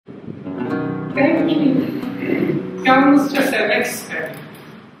Belki yalnızca sevmek isterim.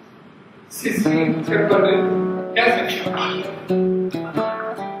 Sizi tırmanı yazmışım.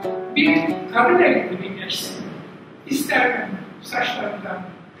 Bir kadın elini geçsin. İsterim saçlarından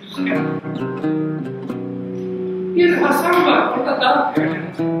rüzgar. Bir Hasan var, orada daha böyle.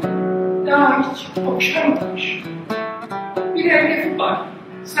 Daha hiç okşanmamış. Bir Elif var,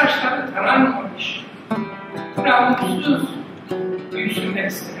 saçları taranmamış. Namussuz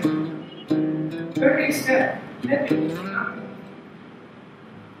büyüsünmek isterim. Öyleyse ne demek?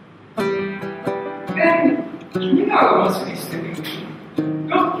 Ben kimin ağlamasını istedim?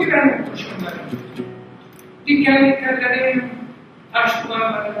 Yok ki benim koşullarım. Dikenliklerim, taş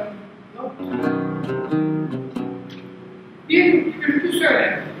duvarlarım yok. Bir türkü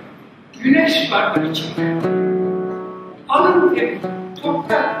söyledim. Güneş vardır içinde. Alın teri,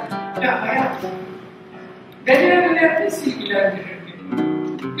 toprak ve hayat. Bedenlerini silgilendirirdi.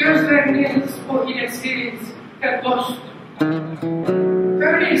 Gözleriniz o hilesiz ve dost.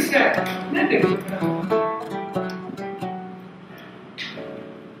 Öyleyse nedir bu?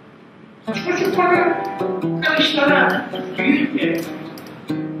 Çocukları kılıçlara büyütmeyelim.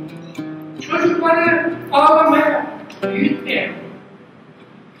 Çocukları ağlamaya büyütmeyelim.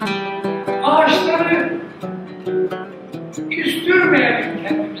 Ağaçları küstürmeyelim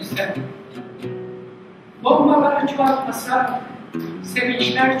kendimizden. Bombaları çoğaltmasa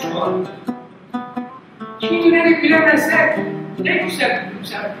sevinçler çoğalır. Kinleri bilemesek ne güzel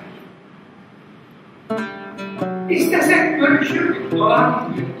güzel. İstesek görüşürdük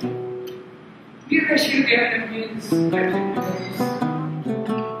doğan gibi. Birleşir değerlerimiz, dertlerimiz.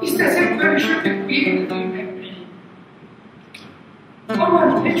 İstesek görüşürdük bir kıymetli.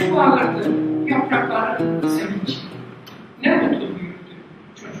 Ama ne çoğalırdı yaprakların sevinci. Ne mutlu büyüdü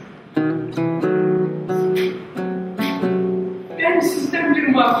çocuk. Ben sizden bir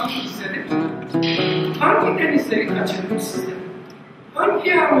mahsus istedim. Hangi denizleri kaçırdım sizden? Hangi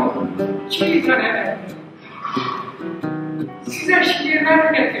yağmur, çiğ taneler? Size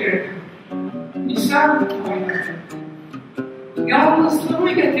şiirler getirirdim. Nisan oynardım.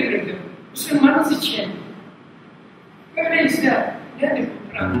 Yalnızlığımı getirirdim. Isınmanız için. Öyleyse nedir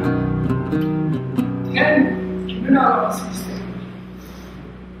bu Prangalar? Ben kimin ağlamasını istedim?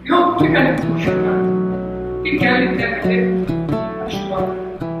 Yok ki benim koşullar. Bir geldiklerinde